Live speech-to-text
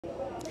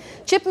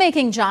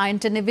Chip-making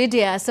giant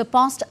Nvidia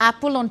surpassed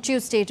Apple on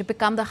Tuesday to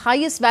become the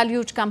highest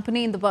valued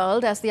company in the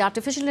world as the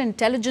artificial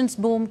intelligence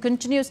boom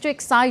continues to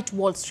excite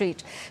Wall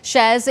Street.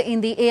 Shares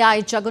in the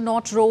AI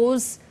juggernaut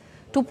rose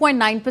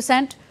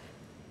 2.9%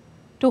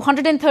 to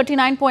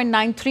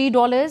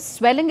 $139.93,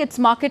 swelling its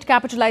market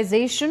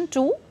capitalization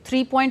to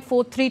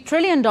 $3.43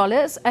 trillion,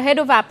 ahead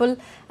of Apple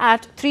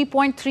at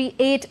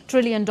 $3.38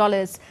 trillion.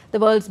 The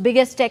world's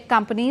biggest tech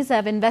companies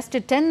have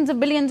invested tens of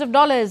billions of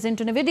dollars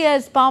into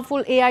Nvidia's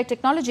powerful AI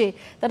technology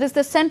that is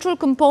the central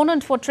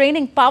component for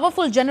training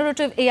powerful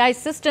generative AI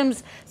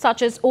systems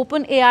such as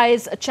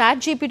OpenAI's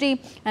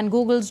ChatGPT and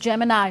Google's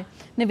Gemini.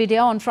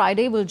 Nvidia on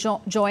Friday will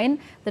join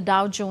the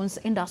Dow Jones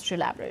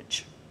Industrial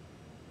Average.